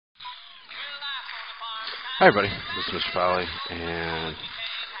Hi, everybody. This is Mr. Folly, and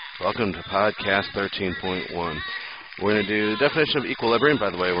welcome to podcast 13.1. We're going to do the definition of equilibrium.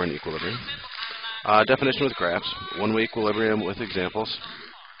 By the way, we're in equilibrium. Definition with graphs. One-way equilibrium with examples.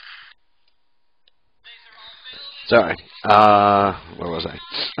 Sorry. Where was I?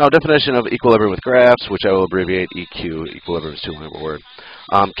 Oh, definition of equilibrium with graphs, which I will abbreviate EQ. Equilibrium is too long of a word.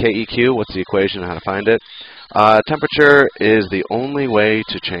 KEQ, what's the equation and how to find it? Temperature is the only way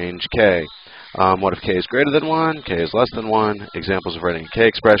to change K. What if K is greater than 1? K is less than 1. Examples of writing a K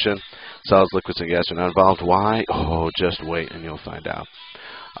expression. Solids, liquids, and gas are not involved. Why? Oh, just wait and you'll find out.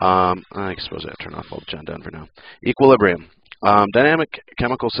 I suppose I turn off all John Denver now. Equilibrium. Dynamic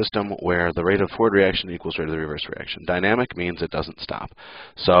chemical system where the rate of forward reaction equals rate of the reverse reaction. Dynamic means it doesn't stop.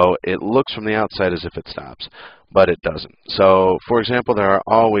 So it looks from the outside as if it stops, but it doesn't. So, for example, there are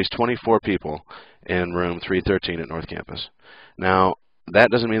always 24 people in room 313 at North Campus. Now, that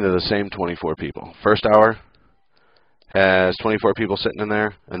doesn't mean they're the same 24 people. First hour has 24 people sitting in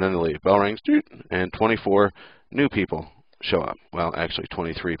there, and then they leave. Bell rings, and 24 new people show up. Well, actually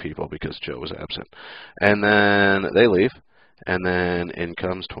 23 people because Joe was absent. And then they leave, and then in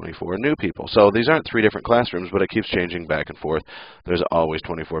comes 24 new people. So these aren't three different classrooms, but it keeps changing back and forth. There's always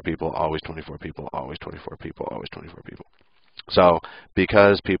 24 people, always 24 people, always 24 people, always 24 people. So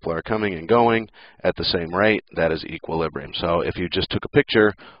because people are coming and going at the same rate, that is equilibrium. So if you just took a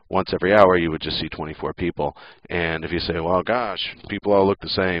picture once every hour, you would just see 24 people. And if you say, well, gosh, people all look the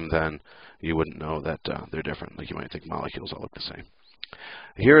same, then you wouldn't know that they're different. Like you might think molecules all look the same.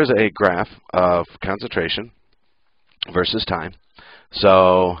 Here is a graph of concentration versus time.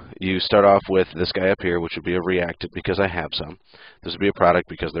 So you start off with this guy up here, which would be a reactant because I have some. This would be a product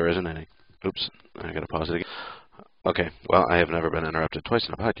because there isn't any. Oops, I got to pause it again. Okay, well, I have never been interrupted twice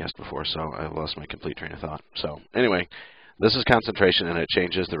in a podcast before, so I've lost my complete train of thought. So anyway, this is concentration, and it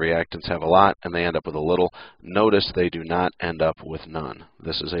changes. The reactants have a lot, and they end up with a little. Notice they do not end up with none.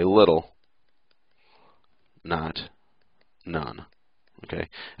 This is a little, not none. Okay,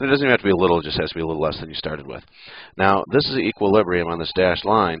 and it doesn't even have to be a little, it just has to be a little less than you started with. Now, this is equilibrium on this dashed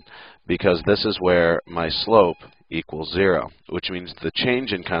line because this is where my slope equals 0, which means the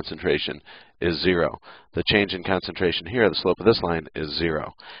change in concentration is 0. The change in concentration here, the slope of this line, is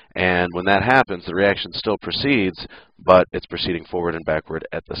 0. And when that happens, the reaction still proceeds, but it's proceeding forward and backward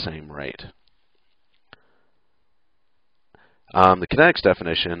at the same rate. The kinetics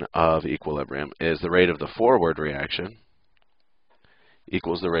definition of equilibrium is the rate of the forward reaction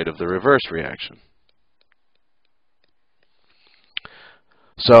equals the rate of the reverse reaction.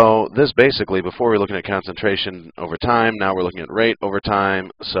 So this basically, before we're looking at concentration over time, now we're looking at rate over time.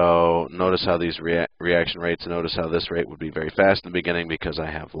 So notice how these reaction rates, notice how this rate would be very fast in the beginning because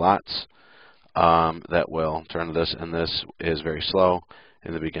I have lots that will turn to this, and this is very slow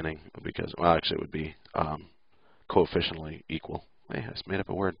in the beginning because, well, actually it would be coefficiently equal. Hey, I just made up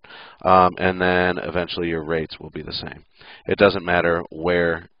a word. And then eventually your rates will be the same. It doesn't matter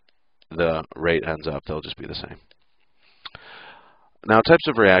where the rate ends up, they'll just be the same. Now, types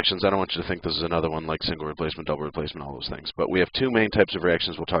of reactions, I don't want you to think this is another one like single replacement, double replacement, all those things. But we have two main types of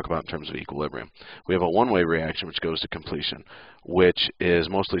reactions we'll talk about in terms of equilibrium. We have a one-way reaction, which goes to completion, which is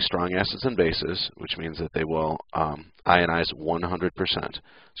mostly strong acids and bases, which means that they will ionize 100%.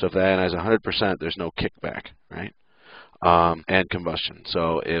 So if they ionize 100%, there's no kickback, right? And combustion.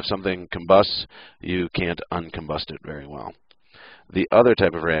 So if something combusts, you can't uncombust it very well. The other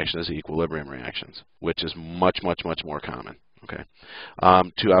type of reaction is equilibrium reactions, which is much, much, much more common. Okay,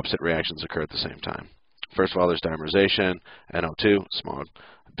 two opposite reactions occur at the same time. First of all, there's dimerization, NO2, smog,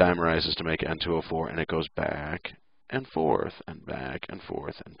 dimerizes to make N2O4, and it goes back and forth, and back and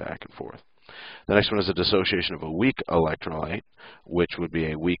forth, and back and forth. The next one is a dissociation of a weak electrolyte, which would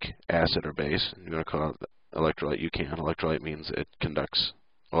be a weak acid or base. You're going to call it electrolyte, you can. Electrolyte means it conducts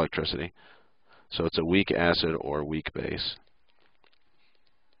electricity. So it's a weak acid or weak base.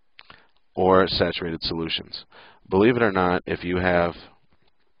 Or saturated solutions. Believe it or not, if you have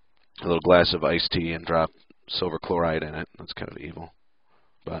a little glass of iced tea and drop silver chloride in it, that's kind of evil.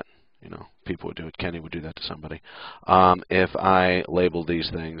 But, you know, people would do it. Kenny would do that to somebody. If I labeled these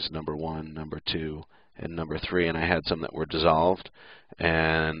things number 1, number 2, and number 3, and I had some that were dissolved,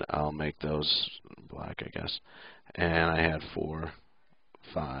 and I'll make those black, I guess, and I had 4,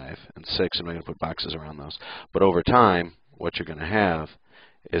 5, and 6, I'm not going to put boxes around those. But over time, what you're going to have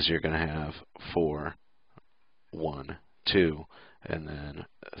is you're going to have 4, 1, 2, and then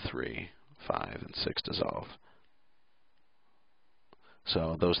 3, 5, and 6 dissolve.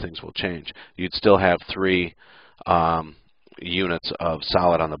 So those things will change. You'd still have 3 units of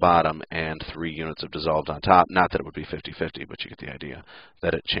solid on the bottom and 3 units of dissolved on top. Not that it would be 50-50, but you get the idea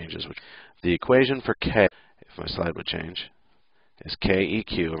that it changes. The equation for K, if my slide would change, is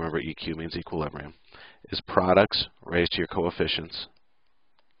KEQ, remember EQ means equilibrium, is products raised to your coefficients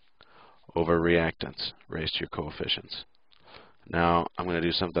over reactants raised to your coefficients. Now, I'm going to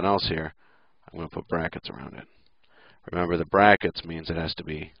do something else here. I'm going to put brackets around it. Remember, the brackets means it has to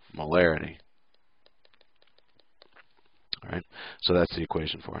be molarity. All right, so that's the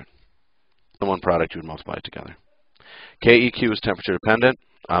equation for it. The one product, you would multiply it together. KEQ is temperature dependent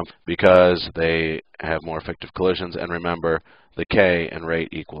because they have more effective collisions. And remember, the K in rate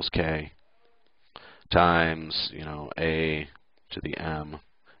equals K times, A to the M.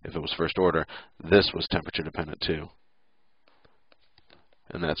 If it was first order, this was temperature dependent too.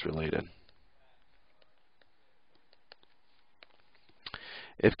 And that's related.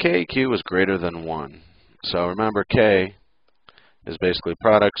 If KEQ is greater than 1, so remember K is basically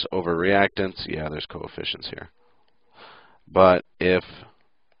products over reactants. Yeah, there's coefficients here. But if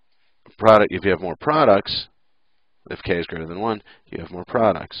you have more products, if K is greater than 1, you have more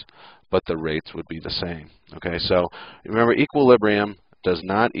products. But the rates would be the same. Okay, so remember, equilibrium does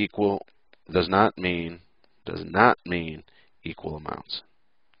not mean equal amounts.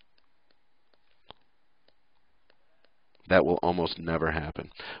 That will almost never happen.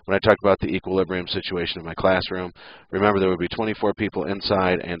 When I talked about the equilibrium situation in my classroom, remember there would be 24 people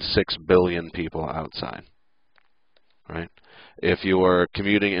inside and 6 billion people outside. Right? If you are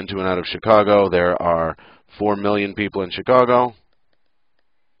commuting into and out of Chicago, there are 4 million people in Chicago,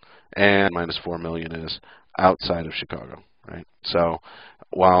 and minus 4 million is outside of Chicago. Right? So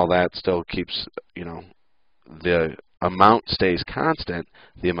while that still keeps, the amount stays constant,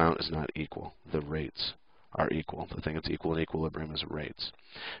 the amount is not equal. The rates are equal. The thing that's equal in equilibrium is rates.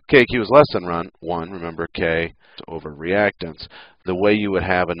 KQ is less than 1. Remember, K is over reactants. The way you would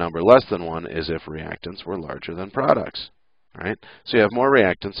have a number less than 1 is if reactants were larger than products. Right? So you have more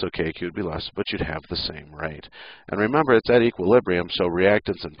reactants, so KQ would be less, but you'd have the same rate. And remember, it's at equilibrium, so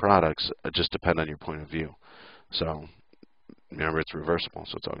reactants and products just depend on your point of view. So remember, it's reversible,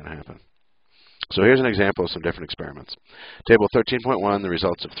 so it's all going to happen. So here's an example of some different experiments. Table 13.1, the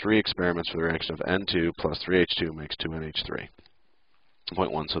results of 3 experiments for the reaction of N2 plus 3H2 makes 2NH3.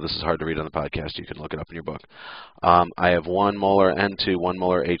 Point 1, so this is hard to read on the podcast. You can look it up in your book. I have 1 molar N2, 1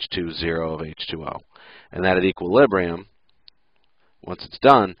 molar H2, 0 of H2O. And that at equilibrium, once it's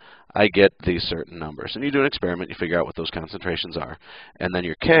done, I get these certain numbers. And you do an experiment, you figure out what those concentrations are. And then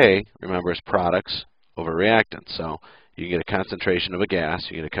your K, remember, is products over reactants. So you get a concentration of a gas,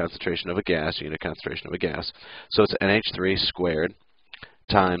 you get a concentration of a gas, you get a concentration of a gas. So it's NH3 squared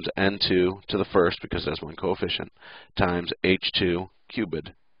times N2 to the first, because there's 1 coefficient, times H2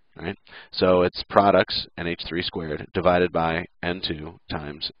 cubed. Right? So it's products, NH3 squared, divided by N2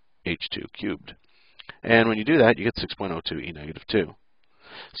 times H2 cubed. And when you do that, you get 6.02 E negative 2.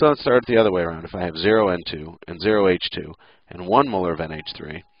 So let's start the other way around. If I have 0 N2 and 0 H2 and 1 molar of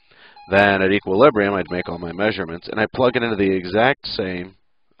NH3, then at equilibrium, I'd make all my measurements, and I plug it into the exact same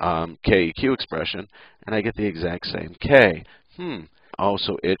KEQ expression, and I get the exact same K. Oh,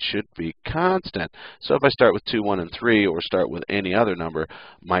 so it should be constant. So if I start with 2, 1, and 3, or start with any other number,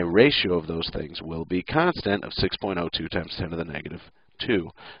 my ratio of those things will be constant of 6.02 times 10 to the negative 2.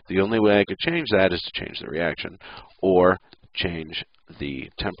 The only way I could change that is to change the reaction, or change the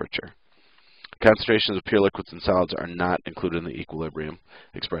temperature. Concentrations of pure liquids and solids are not included in the equilibrium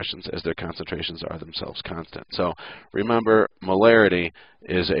expressions, as their concentrations are themselves constant. So remember, molarity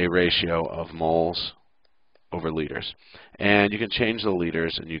is a ratio of moles over liters. And you can change the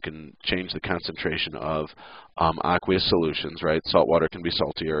liters, and you can change the concentration of aqueous solutions, right? Salt water can be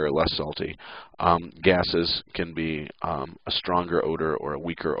saltier or less salty. Gases can be a stronger odor or a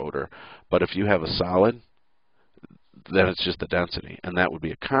weaker odor. But if you have a solid, then it's just the density, and that would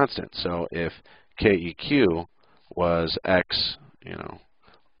be a constant. So if KEQ was X,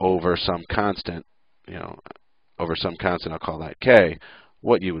 over some constant, I'll call that K,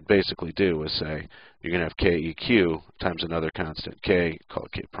 what you would basically do is say you're going to have KEQ times another constant, K, call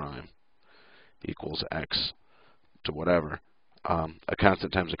it K prime, equals X to whatever. A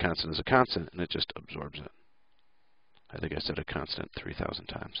constant times a constant is a constant, and it just absorbs it. I think I said a constant 3,000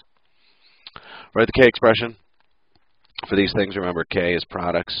 times. Write the K expression. For these things, remember, K is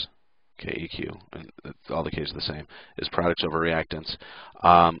products, KEQ, and all the K's are the same, is products over reactants.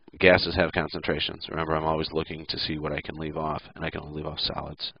 Gases have concentrations. Remember, I'm always looking to see what I can leave off, and I can only leave off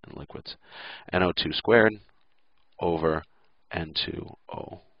solids and liquids. NO2 squared over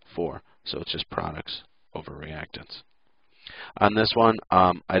N2O4. So it's just products over reactants. On this one,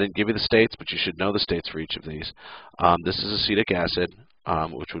 I didn't give you the states, but you should know the states for each of these. This is acetic acid,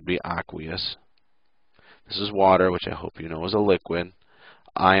 which would be aqueous. This is water, which I hope you know is a liquid.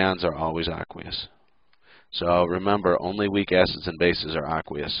 Ions are always aqueous. So remember, only weak acids and bases are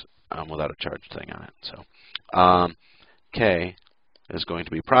aqueous without a charged thing on it. So K is going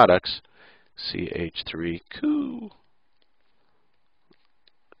to be products, CH3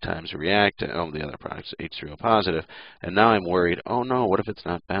 times reactant, the other products, H3O positive. And now I'm worried, oh no, what if it's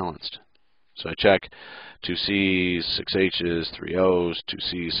not balanced? So I check 2 C's, 6 H's, 3 O's, 2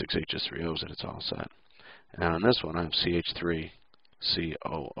 C's, 6 H's, 3 O's, and it's all set. And on this one, I have CH3,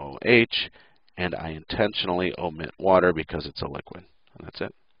 COOH, and I intentionally omit water because it's a liquid. And that's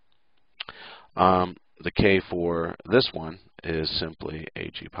it. The K for this one is simply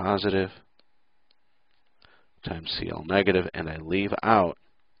Ag positive times Cl negative, and I leave out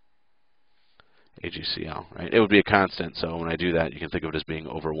AgCl, right? It would be a constant, so when I do that, you can think of it as being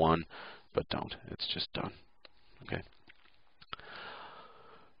over 1, but don't. It's just done. Okay.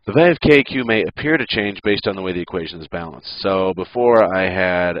 The value of KQ may appear to change based on the way the equation is balanced. So before I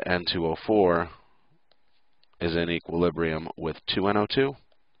had N2O4 is in equilibrium with 2NO2.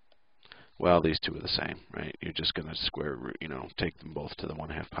 Well, these two are the same, right? You're just going to square root, take them both to the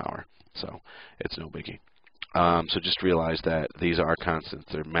 1/2 power. So it's no biggie. So just realize that these are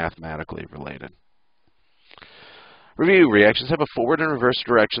constants. They're mathematically related. Review. Reactions have a forward and reverse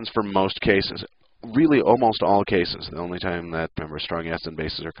directions for most cases. Really, almost all cases. The only time that, remember, strong acids and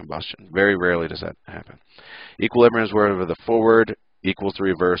bases are combustion. Very rarely does that happen. Equilibrium is wherever the forward equals the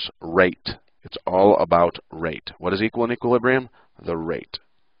reverse rate. It's all about rate. What is equal in equilibrium? The rate.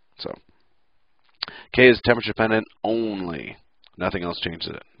 So K is temperature dependent only. Nothing else changes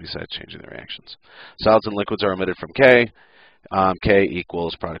it besides changing the reactions. Solids and liquids are omitted from K. K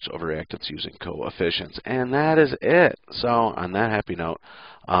equals products over reactants using coefficients. And that is it. So on that happy note,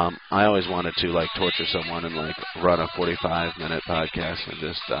 I always wanted to torture someone and run a 45-minute podcast and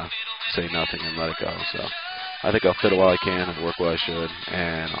just say nothing and let it go. So I think I'll fit it while I can and work while I should.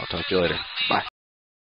 And I'll talk to you later. Bye.